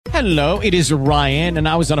Hello, it is Ryan, and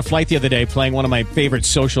I was on a flight the other day playing one of my favorite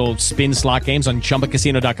social spin slot games on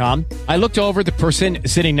ChumbaCasino.com. I looked over at the person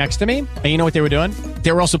sitting next to me, and you know what they were doing?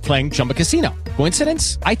 They were also playing Chumba Casino.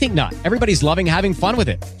 Coincidence? I think not. Everybody's loving having fun with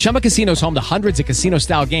it. Chumba Casino is home to hundreds of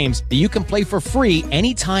casino-style games that you can play for free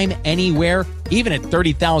anytime, anywhere, even at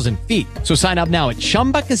 30,000 feet. So sign up now at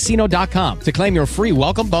ChumbaCasino.com to claim your free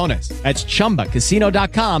welcome bonus. That's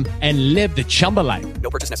ChumbaCasino.com and live the Chumba life.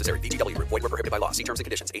 No purchase necessary. VGW. Void were prohibited by law. See terms and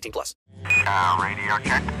conditions. 18+. Radio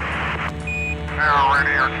check.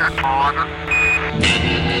 Radio check. Order.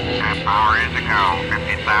 Half hour is to go.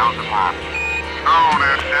 50,000 watts. Oh,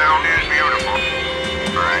 that sound is beautiful.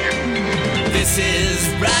 Roger. This is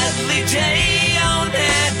Bradley J on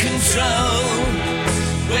air control.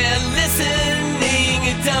 We're listening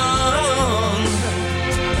it on.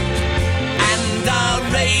 And our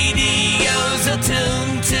radios are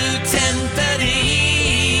tuned to 1030.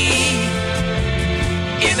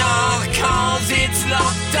 In our cars, it's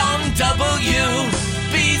locked on WBZ.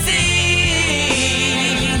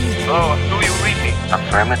 Oh, do you read me?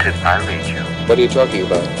 Affirmative, I read you. What are you talking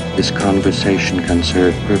about? This conversation can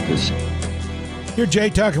serve purpose. You're Jay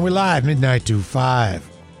talking. We're live midnight to 5.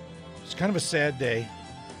 It's kind of a sad day.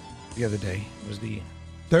 The other day it was the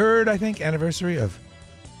third, I think, anniversary of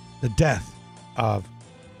the death of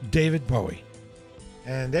David Bowie.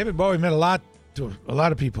 And David Bowie meant a lot to a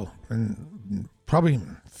lot of people, and probably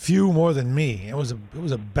few more than me. It was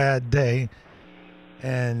a bad day,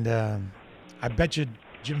 and I bet you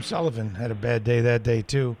Jim Sullivan had a bad day that day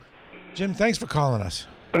too. Jim, thanks for calling us.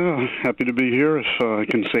 Happy to be here, if I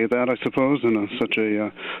can say that, I suppose, in such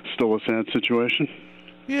a still a sad situation.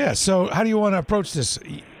 Yeah, so how do you want to approach this?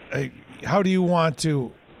 How do you want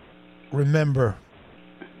to remember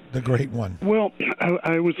the great one? Well,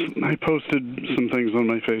 I posted some things on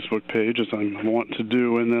my Facebook page, as I want to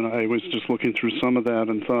do, and then I was just looking through some of that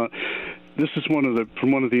and thought, this is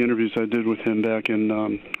from one of the interviews I did with him back in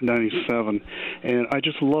 '97, and I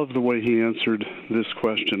just love the way he answered this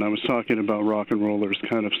question. I was talking about rock and rollers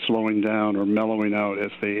kind of slowing down or mellowing out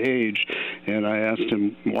as they age, and I asked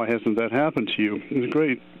him, why hasn't that happened to you? It's a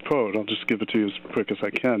great quote. I'll just give it to you as quick as I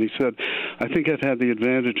can. He said, I think I've had the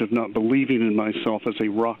advantage of not believing in myself as a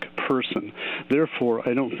rock person. Therefore,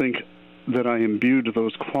 I don't think that I imbued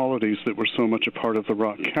those qualities that were so much a part of the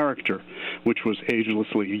rock character, which was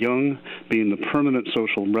agelessly young, being the permanent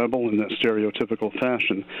social rebel in that stereotypical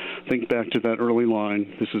fashion. Think back to that early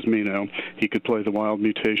line, this is me now, he could play the Wild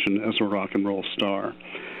Mutation as a rock and roll star.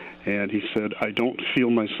 And he said, I don't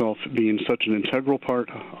feel myself being such an integral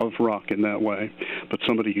part of rock in that way, but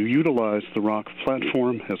somebody who utilized the rock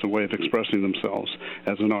platform as a way of expressing themselves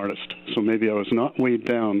as an artist. So maybe I was not weighed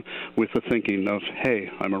down with the thinking of,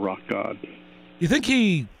 hey, I'm a rock god. You think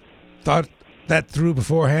he thought that through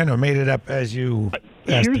beforehand or made it up as you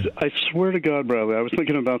asked him? I swear to God, Bradley, I was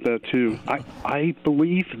thinking about that too. I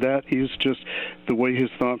believe that is just the way his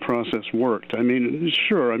thought process worked. I mean,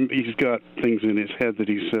 sure, he's got things in his head that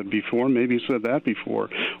he said before. Maybe he said that before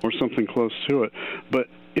or something close to it. But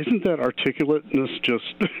isn't that articulateness just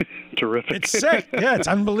terrific? It's sick. Yeah, it's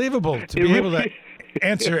unbelievable to be able to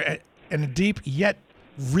answer in a deep yet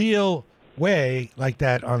real way like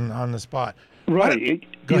that on the spot. Right.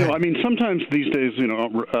 I mean, sometimes these days,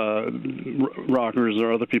 rockers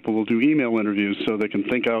or other people will do email interviews so they can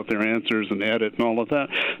think out their answers and edit and all of that.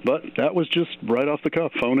 But that was just right off the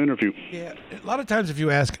cuff, phone interview. Yeah, a lot of times if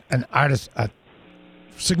you ask an artist a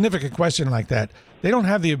significant question like that, they don't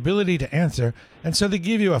have the ability to answer, and so they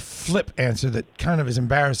give you a flip answer that kind of is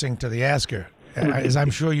embarrassing to the asker, as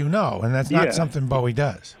I'm sure you know, and that's not something Bowie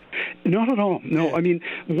does. Not at all. No, I mean,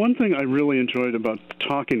 one thing I really enjoyed about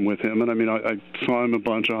talking with him, and I mean, I saw him a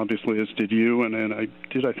bunch, obviously, as did you, and I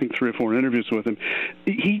did, I think, 3 or 4 interviews with him.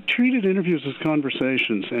 He treated interviews as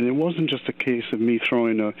conversations, and it wasn't just a case of me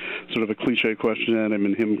throwing a sort of a cliche question at him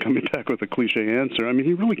and him coming back with a cliche answer. I mean,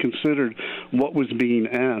 he really considered what was being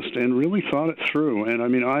asked and really thought it through. And I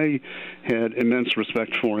mean, I had immense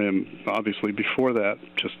respect for him, obviously, before that,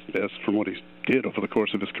 just as from what he's did over the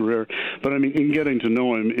course of his career. But I mean, in getting to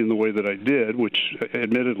know him in the way that I did, which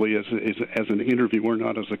admittedly as an interviewer,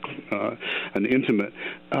 not as an intimate,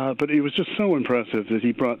 but it was just so impressive that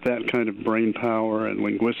he brought that kind of brain power and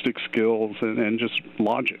linguistic skills and just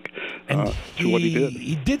logic to what he did.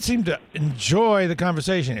 He did seem to enjoy the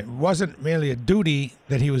conversation. It wasn't merely a duty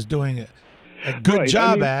that he was doing a good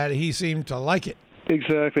job at. He seemed to like it.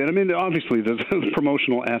 Exactly. And I mean, obviously, there's a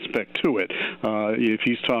promotional aspect to it. If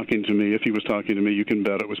he was talking to me, you can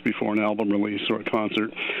bet it was before an album release or a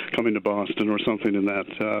concert coming to Boston or something in that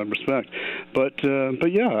respect. But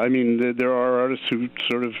yeah, I mean, there are artists who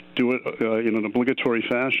sort of do it in an obligatory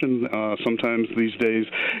fashion. Sometimes these days,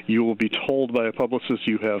 you will be told by a publicist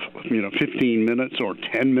you have, 15 minutes or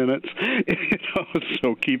 10 minutes.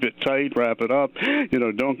 So keep it tight, wrap it up.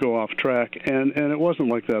 Don't go off track. And it wasn't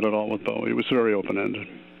like that at all with Bowie. It was very open-ended.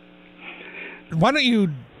 Why don't you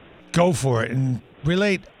go for it and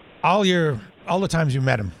relate all the times you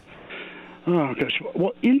met him? Oh gosh,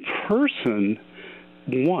 well, in person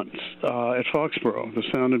once at Foxborough, the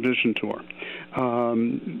Sound and Vision tour.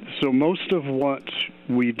 So most of what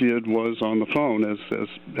we did was on the phone, as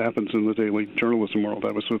happens in the daily journalism world.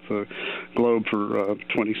 I was with the Globe for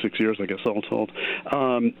 26 years, I guess, all told.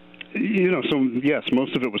 So yes,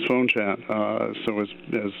 most of it was phone chat. So as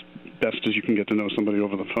best as you can get to know somebody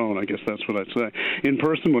over the phone, I guess that's what I'd say. In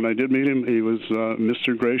person, when I did meet him, he was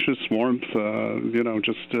Mr. Gracious, warmth,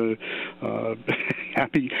 just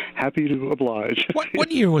happy to oblige.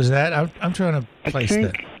 What year was that? I'm trying to place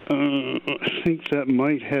that. I think that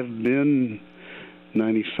might have been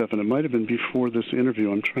 97. It might have been before this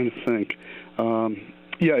interview. I'm trying to think.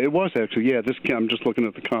 Yeah, it was actually. Yeah, I'm just looking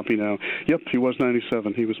at the copy now. Yep, he was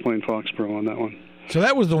 97. He was playing Foxborough on that one. So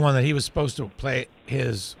that was the one that he was supposed to play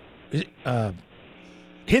his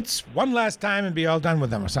hits one last time and be all done with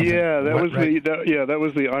them or something. Yeah, that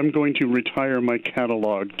was the I'm going to retire my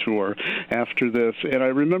catalog tour after this. And I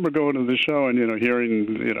remember going to the show and hearing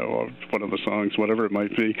one of the songs, whatever it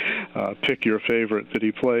might be, pick your favorite that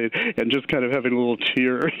he played, and just kind of having a little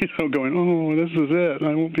tear, going, oh, this is it.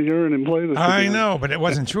 I won't be hearing him play this. I again. know, but it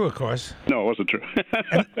wasn't true, of course. No, it wasn't true.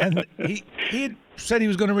 and he had said he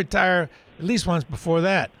was going to retire at least once before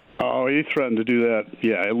that. Oh, he threatened to do that,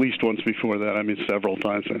 yeah, at least once before that. I mean, several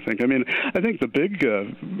times, I think. I mean, I think the big,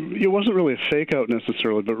 it wasn't really a fake-out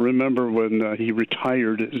necessarily, but remember when he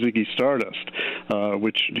retired Ziggy Stardust,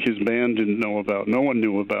 which his band didn't know about. No one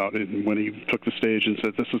knew about it when he took the stage and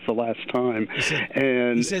said, this is the last time.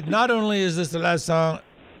 He said, not only is this the last song,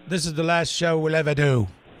 this is the last show we'll ever do.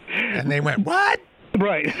 And they went, what?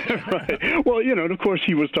 Right, right. Well, of course,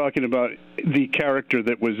 he was talking about the character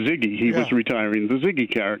that was Ziggy. He was retiring the Ziggy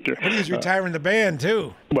character. But he was retiring the band,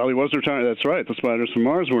 too. Well, he was retiring. That's right. The Spiders from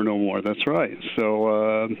Mars were no more. That's right.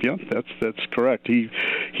 So, that's correct. He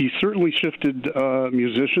certainly shifted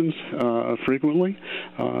musicians frequently.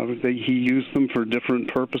 He used them for different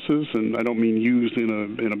purposes, and I don't mean used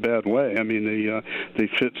in a bad way. I mean they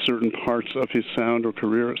fit certain parts of his sound or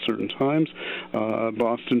career at certain times.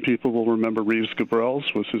 Boston people will remember Reeves Gabrels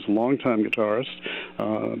was his longtime guitarist,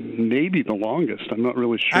 maybe the longest. I'm not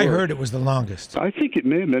really sure. I heard it was the longest. I think it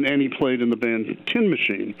may have been, and he played in the band Tin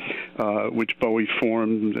Machine, which Bowie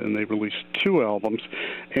formed, and they released 2 albums.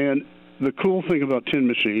 And the cool thing about Tin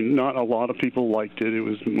Machine, not a lot of people liked it. It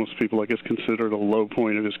was, most people, I guess, considered a low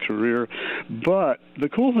point of his career. But the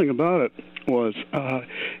cool thing about it was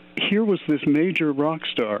here was this major rock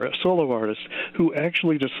star, a solo artist, who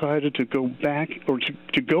actually decided to go back, or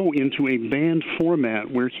to go into a band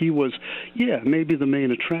format where he was, maybe the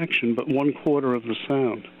main attraction, but 1/4 of the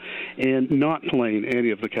sound, and not playing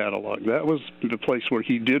any of the catalog. That was the place where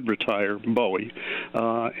he did retire, Bowie,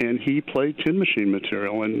 and he played Tin Machine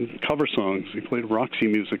material and cover songs. He played Roxy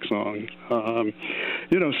Music songs.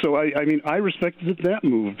 So I respected that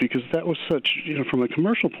move, because that was such, from a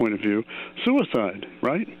commercial point of view, suicide,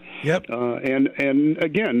 right? Yep. And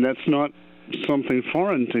again, that's not something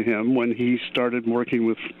foreign to him when he started working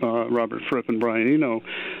with Robert Fripp and Brian Eno,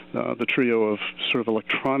 the trio of sort of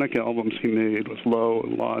electronic albums he made with Low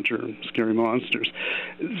and Lodger and Scary Monsters.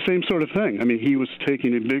 Same sort of thing. I mean, he was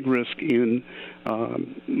taking a big risk in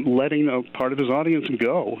letting a part of his audience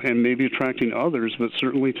go, and maybe attracting others, but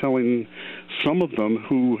certainly telling some of them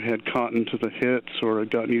who had caught into the hits or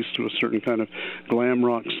had gotten used to a certain kind of glam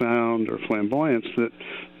rock sound or flamboyance that,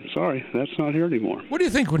 sorry, that's not here anymore. What do you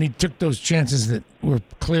think when he took those chances that were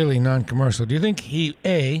clearly non-commercial? Do you think he,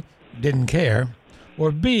 A, didn't care,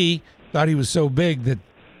 or B, thought he was so big that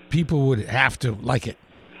people would have to like it?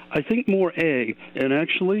 I think more A, and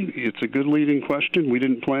actually, it's a good leading question. We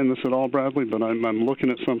didn't plan this at all, Bradley, but I'm looking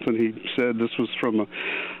at something he said. This was from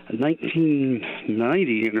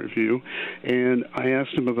 1990 interview, and I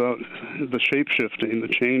asked him about the shape-shifting, the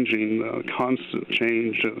changing, constant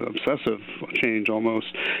change, obsessive change almost.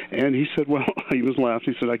 And he said, well, he was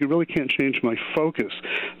laughing. He said, I really can't change my focus.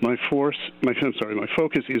 My focus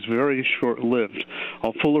is very short-lived.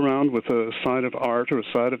 I'll fool around with a side of art or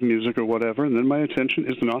a side of music or whatever, and then my attention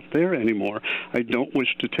is not there anymore. I don't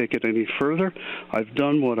wish to take it any further. I've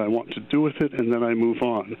done what I want to do with it, and then I move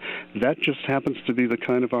on. That just happens to be the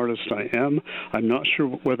kind of artist I am. I'm not sure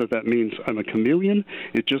whether that means I'm a chameleon.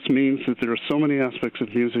 It just means that there are so many aspects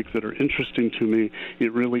of music that are interesting to me.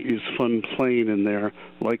 It really is fun playing in there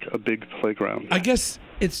like a big playground. I guess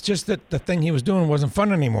it's just that the thing he was doing wasn't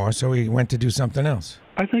fun anymore, so he went to do something else.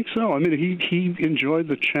 I think so. I mean, he enjoyed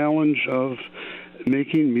the challenge of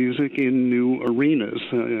making music in new arenas.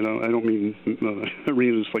 I don't mean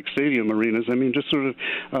arenas like stadium arenas. I mean just sort of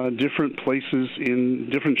different places in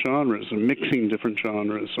different genres, or mixing different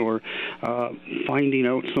genres, or finding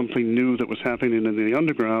out something new that was happening in the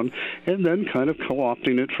underground, and then kind of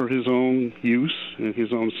co-opting it for his own use and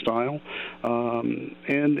his own style, and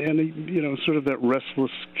sort of that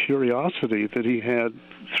restless curiosity that he had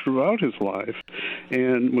throughout his life,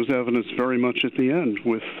 and was evidenced very much at the end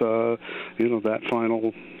with that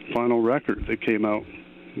final record that came out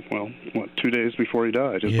 2 days before he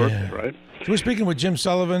died, his birthday, right? So we're speaking with Jim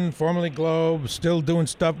Sullivan, formerly Globe, still doing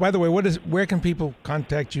stuff. By the way, where can people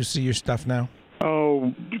contact you, see your stuff now?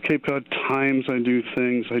 Oh, Cape Cod Times, I do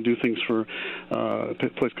things. I do things for a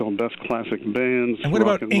place called Best Classic Bands. And what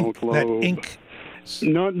about Rock and Roll Inc? Globe. That Inc?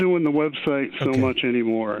 Not doing the website so Okay. much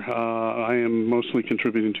anymore. I am mostly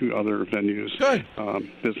contributing to other venues. Good.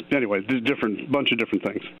 Anyway, there's bunch of different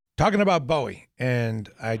things. Talking about Bowie, and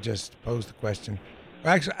I just posed the question.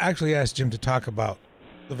 I actually asked Jim to talk about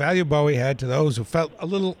the value Bowie had to those who felt a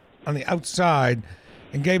little on the outside,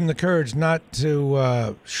 and gave them the courage not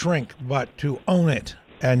to shrink, but to own it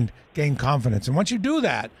and gain confidence. And once you do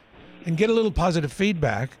that and get a little positive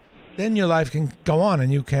feedback, then your life can go on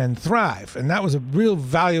and you can thrive. And that was a real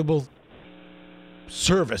valuable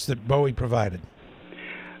service that Bowie provided.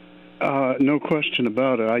 No question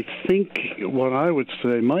about it. I think what I would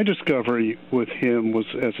say, my discovery with him was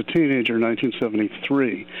as a teenager in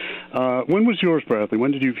 1973. When was yours, Bradley?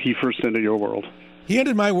 When did he first enter your world? He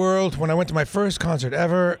entered my world when I went to my first concert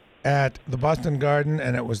ever at the Boston Garden,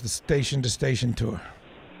 and it was the Station to Station tour.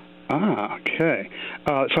 Ah, okay.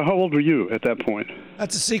 So how old were you at that point?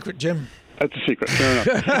 That's a secret, Jim. That's a secret. Fair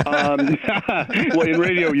enough. Well, in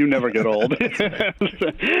radio, you never get old.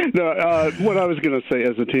 No, what I was going to say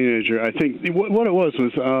as a teenager, I think what it was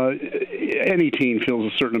any teen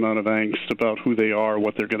feels a certain amount of angst about who they are,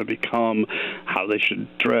 what they're going to become, how they should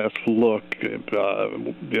dress, look,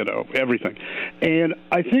 everything. And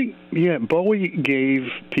I think, Bowie gave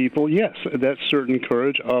people, that certain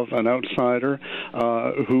courage of an outsider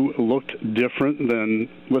who looked different than,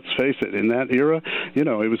 let's face it, in that era,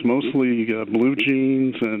 it was mostly blue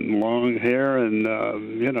jeans and long hair and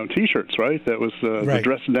T-shirts, right? That was the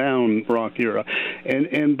dress-down rock era,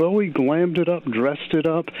 and Bowie glammed it up, dressed it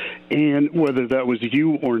up, and whether that was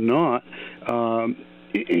you or not,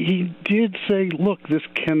 he did say, "Look, this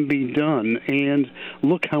can be done, and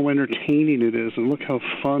look how entertaining it is, and look how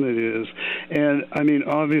fun it is." And I mean,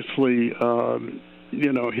 obviously.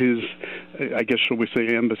 His, I guess, shall we say,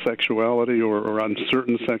 ambisexuality or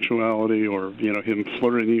uncertain sexuality, or, him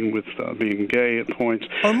flirting with being gay at points.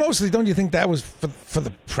 Or mostly, don't you think that was for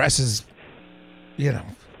the press's,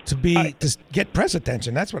 to get press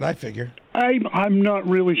attention? That's what I figure. I'm not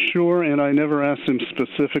really sure, and I never asked him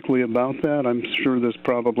specifically about that. I'm sure there's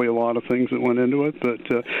probably a lot of things that went into it, but,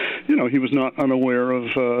 he was not unaware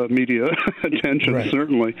of media attention,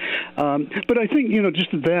 certainly. But I think,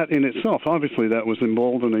 just that in itself, obviously that was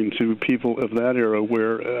emboldening to people of that era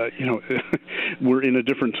where, we're in a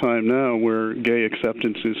different time now where gay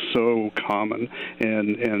acceptance is so common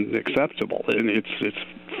and acceptable, and it's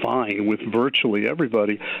fine with virtually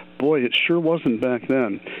everybody. Boy, it sure wasn't back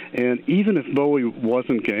then. And even if Bowie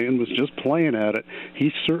wasn't gay and was just playing at it,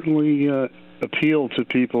 he certainly appealed to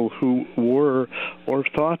people who were or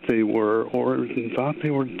thought they were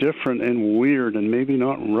different and weird and maybe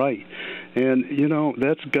not right. And,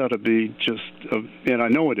 that's got to be just, and I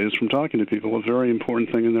know it is from talking to people, a very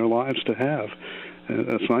important thing in their lives to have,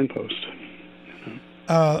 a signpost.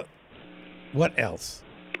 What else?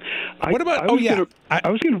 I was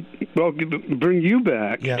going to bring you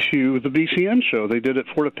back to the BCN show they did at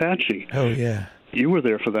Fort Apache. Oh, yeah. You were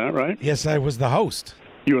there for that, right? Yes, I was the host.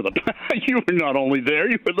 You were not only there,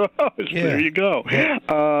 you were the host. Yeah. There you go. Yeah.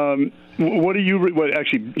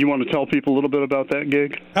 Actually, you want to tell people a little bit about that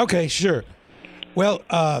gig? Okay, sure. Well,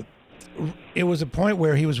 it was a point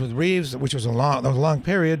where he was with Reeves, which was a long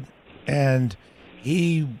period, and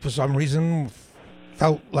he, for some reason,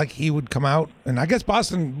 felt like he would come out. And I guess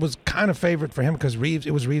Boston was kind of favorite for him because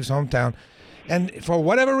it was Reeves' hometown. And for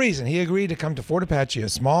whatever reason, he agreed to come to Fort Apache, a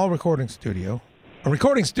small recording studio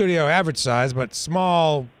average size, but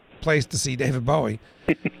small place to see David Bowie.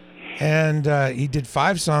 And he did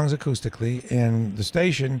 5 songs acoustically, and the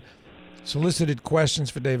station solicited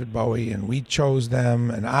questions for David Bowie, and we chose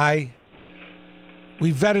them, and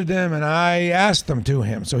we vetted them, and I asked them to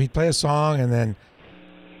him. So he'd play a song, and then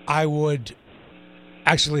I would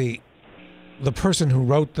actually, the person who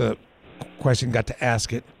wrote the question got to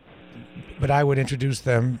ask it, but I would introduce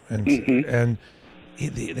them, and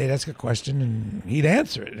they'd ask a question, and he'd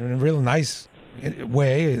answer it in a real nice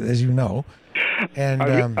way, as you know. And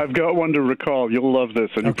I've got one to recall. You'll love this,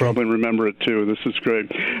 and you probably remember it too. This is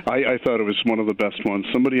great. I thought it was one of the best ones.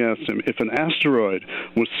 Somebody asked him, if an asteroid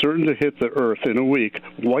was certain to hit the Earth in a week,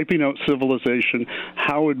 wiping out civilization,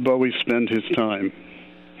 how would Bowie spend his time?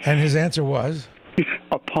 And his answer was?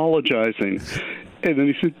 Apologizing. And then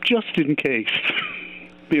he said, just in case.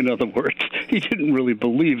 In other words, he didn't really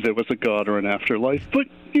believe there was a God or an afterlife, but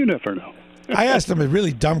you never know. I asked him a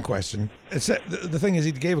really dumb question. The thing is,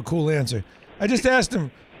 he gave a cool answer. I just asked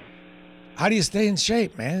him, how do you stay in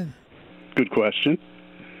shape, man? Good question.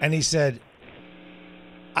 And he said,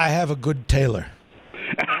 I have a good tailor.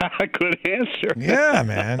 Good answer. Yeah,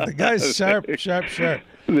 man. The guy's sharp. There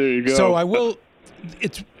you go. So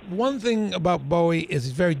it's one thing about Bowie is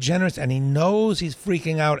he's very generous, and he knows he's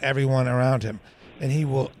freaking out everyone around him. And he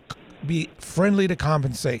will be friendly to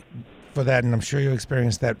compensate for that, and I'm sure you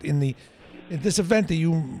experienced that. In this event that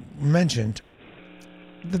you mentioned,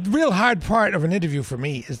 the real hard part of an interview for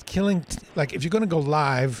me is like if you're going to go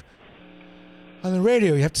live on the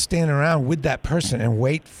radio, you have to stand around with that person and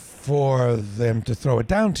wait for them to throw it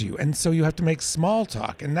down to you. And so you have to make small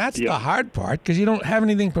talk, and that's the hard part because you don't have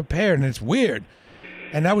anything prepared, and it's weird.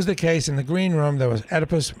 And that was the case in the green room. There was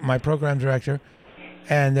Oedipus, my program director,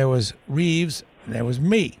 and there was Reeves, and there was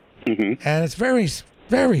me. Mm-hmm. And it's very,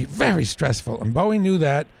 very, very stressful. And Bowie knew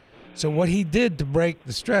that. So what he did to break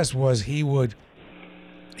the stress was he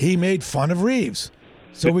made fun of Reeves.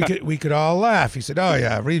 So we could all laugh. He said, "Oh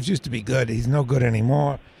yeah, Reeves used to be good. He's no good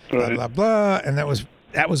anymore." Blah blah blah. And that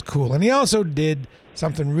was cool. And he also did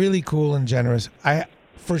something really cool and generous.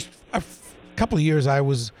 For a couple of years I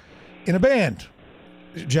was in a band,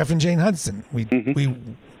 Jeff and Jane Hudson. We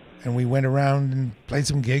went around and played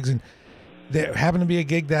some gigs, and there happened to be a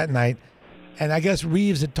gig that night, and I guess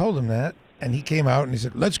Reeves had told him that, and he came out and he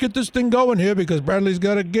said, "Let's get this thing going here because Bradley's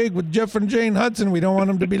got a gig with Jeff and Jane Hudson. We don't want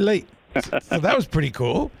him to be late." So that was pretty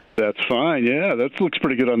cool. That's fine. Yeah, that looks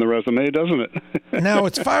pretty good on the resume, doesn't it? Now,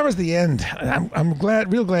 as far as the end, I'm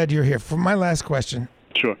real glad you're here. For my last question.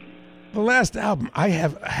 Sure. The last album, I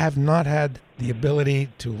have not had the ability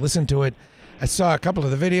to listen to it. I saw a couple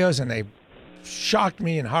of the videos, and they shocked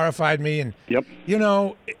me and horrified me. And you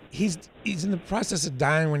know, he's in the process of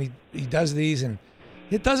dying when he does these, and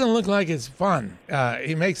it doesn't look like it's fun.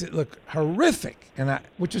 He makes it look horrific,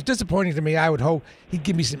 which was disappointing to me. I would hope he'd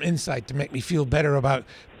give me some insight to make me feel better about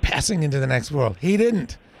passing into the next world. He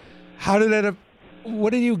didn't.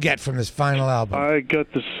 What did you get from this final album? I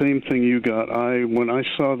got the same thing you got. When I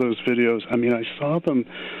saw those videos, I saw them.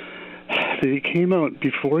 They came out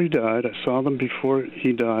before he died. I saw them before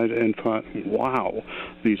he died and thought, wow,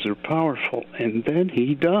 these are powerful. And then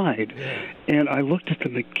he died. And I looked at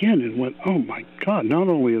them again and went, oh, my God, not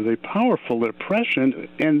only are they powerful, they're prescient,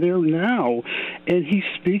 and they're now. And he's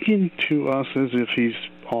speaking to us as if he's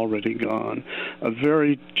already gone. A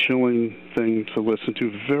very chilling thing to listen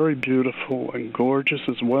to. Very beautiful and gorgeous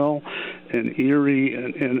as well, and eerie.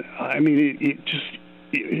 And I mean,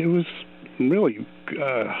 it was really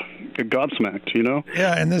gobsmacked, you know?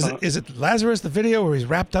 Yeah, and is it Lazarus, the video where he's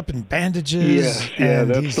wrapped up in bandages? Yeah,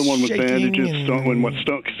 that's the one with bandages,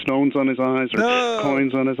 stones on his eyes or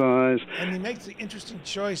coins on his eyes. And he makes the interesting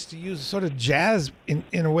choice to use sort of jazz,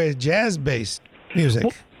 in a way, jazz-based music.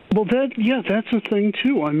 Well, that's the thing,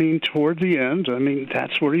 too. I mean, toward the end,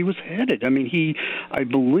 that's where he was headed. I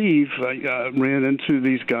believe, ran into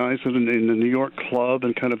these guys in the New York club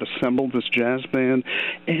and kind of assembled this jazz band.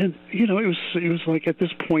 And, you know, it was like at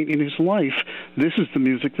this point in his life, this is the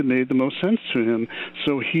music that made the most sense to him.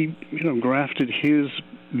 So he, grafted his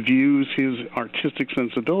views, his artistic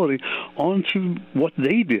sensibility onto what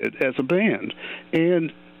they did as a band.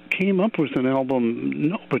 And came up with an album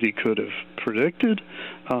nobody could have predicted.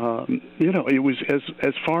 It was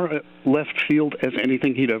as far left field as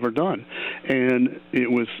anything he'd ever done. And it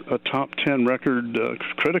was a top 10 record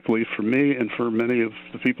critically for me and for many of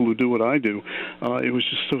the people who do what I do. It was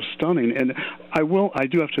just so stunning. And I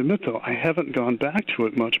do have to admit, though, I haven't gone back to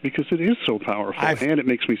it much because it is so powerful, and it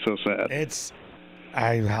makes me so sad.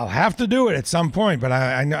 I'll have to do it at some point, but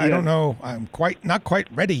I don't know. I'm not quite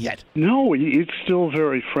ready yet. No, it's still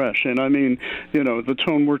very fresh. And I mean, the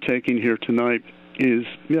tone we're taking here tonight is,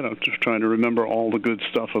 just trying to remember all the good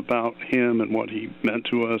stuff about him and what he meant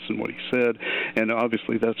to us and what he said. And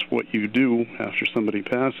obviously that's what you do after somebody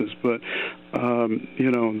passes. But,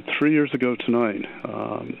 3 years ago tonight,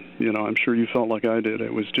 I'm sure you felt like I did.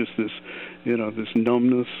 It was just this, this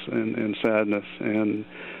numbness and sadness. And,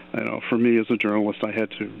 for me as a journalist, I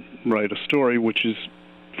had to write a story, which is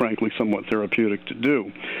frankly somewhat therapeutic to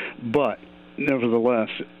do. But nevertheless,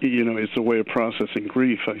 it's a way of processing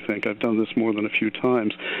grief, I think. I've done this more than a few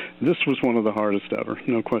times. This was one of the hardest ever,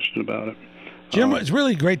 no question about it. Jim, it's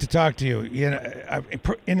really great to talk to you.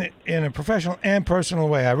 In a professional and personal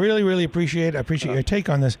way. I really, really appreciate your take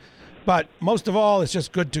on this. But most of all, it's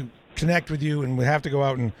just good to connect with you, and we have to go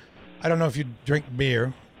out and, I don't know if you drink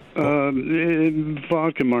beer.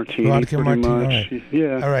 Vodka martini. Vodka martini. All right.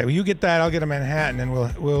 Yeah. All right. Well, you get that. I'll get a Manhattan, and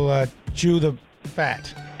we'll chew the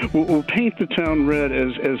fat. We'll paint the town red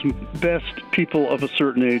as best people of a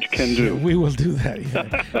certain age can do. We will do that.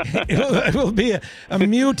 Yeah. It will be a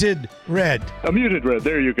muted red. A muted red.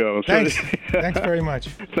 There you go. Thanks. Thanks very much.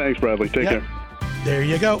 Thanks, Bradley. Take care. There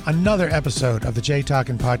you go. Another episode of the Jay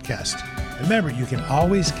Talkin' Podcast. Remember, you can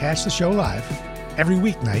always catch the show live every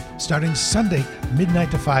weeknight, starting Sunday,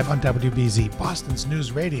 midnight to 5 on WBZ, Boston's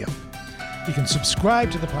News Radio. You can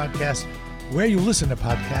subscribe to the podcast where you listen to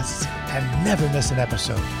podcasts and never miss an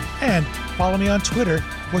episode. And follow me on Twitter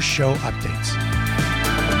for show updates.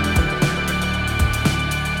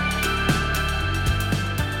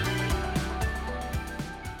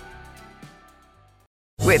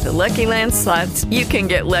 With the Lucky Land Slots, you can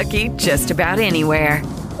get lucky just about anywhere.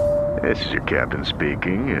 This is your captain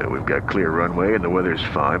speaking. We've got clear runway and the weather's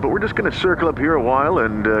fine, but we're just going to circle up here a while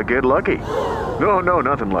and get lucky. No,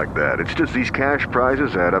 nothing like that. It's just these cash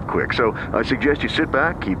prizes add up quick. So I suggest you sit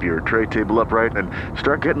back, keep your tray table upright, and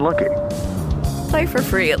start getting lucky. Play for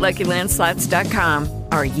free at LuckyLandSlots.com.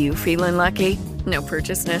 Are you feeling lucky? No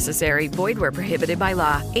purchase necessary. Void where prohibited by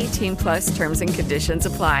law. 18+ terms and conditions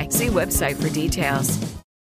apply. See website for details.